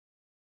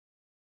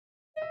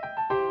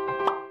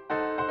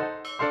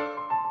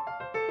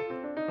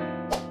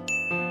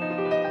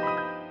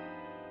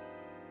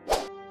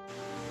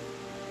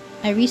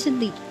I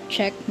recently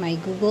checked my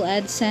Google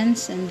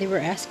Adsense and they were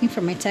asking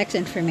for my tax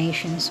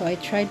information, so I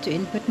tried to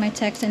input my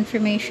tax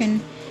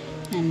information,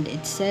 and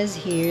it says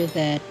here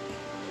that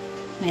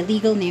my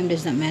legal name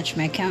does not match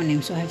my account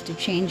name, so I have to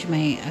change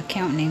my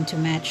account name to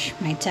match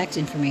my tax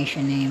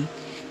information name.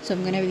 So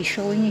I'm going to be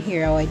showing you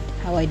here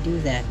how I do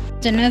that.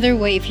 It's another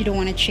way. If you don't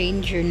want to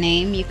change your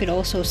name, you could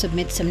also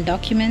submit some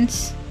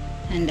documents,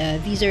 and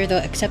these are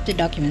the accepted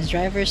documents: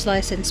 driver's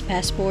license,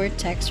 passport,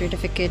 tax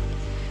certificate,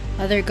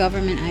 other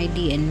government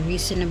ID, and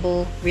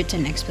reasonable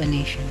written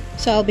explanation.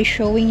 So I'll be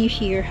showing you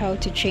here how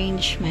to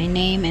change my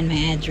name and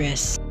my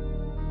address.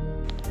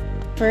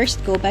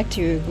 First, go back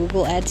to your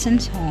Google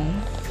Adsense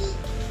home,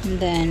 and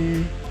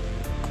then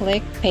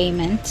click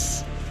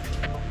payments.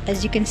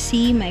 As you can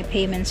see, my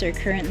payments are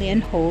currently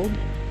on hold.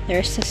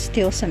 There's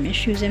still some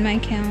issues in my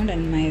account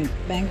and my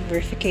bank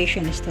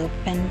verification is still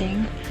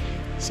pending.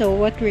 So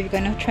what we're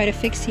gonna try to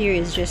fix here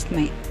is just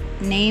my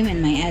name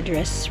and my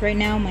address. Right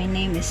now my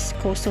name is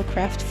Coastal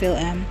Craft Phil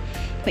M,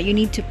 but you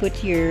need to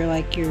put your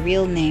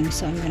real name,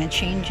 so I'm gonna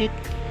change it.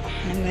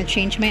 And I'm gonna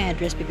change my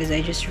address because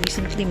I just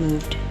recently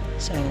moved,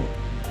 so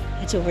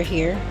it's over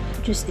here.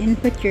 Just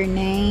input your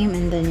name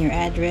and then your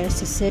address,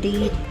 the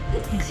city,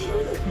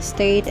 the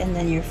state, and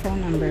then your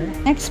phone number.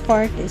 Next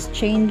part is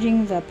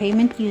changing the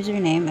payment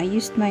username. I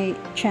used my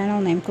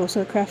channel name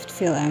Coastal Craft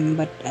Phil M,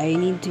 but I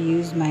need to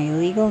use my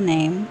legal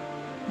name,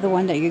 the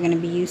one that you're going to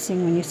be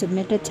using when you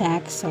submit the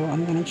tax, so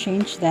I'm going to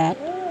change that.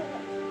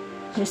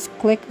 Just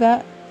click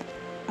the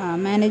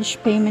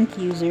manage payment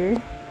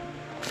user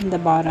in the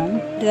bottom.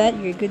 After that,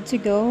 you're good to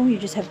go. You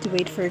just have to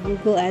wait for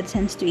Google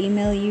Adsense to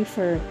email you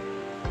for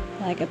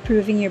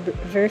approving your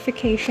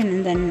verification,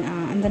 and then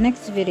in the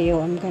next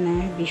video I'm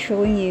gonna be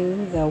showing you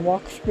the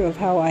walkthrough of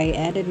how I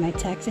added my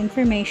tax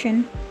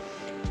information.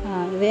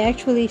 They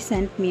actually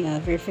sent me a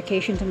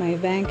verification to my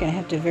bank and I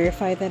have to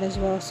verify that as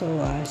well, so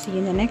see you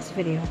in the next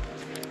video.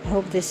 I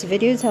hope this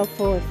video is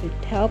helpful. If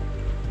it helped,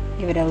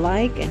 give it a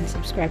like and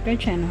subscribe to our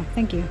channel.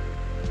 Thank you.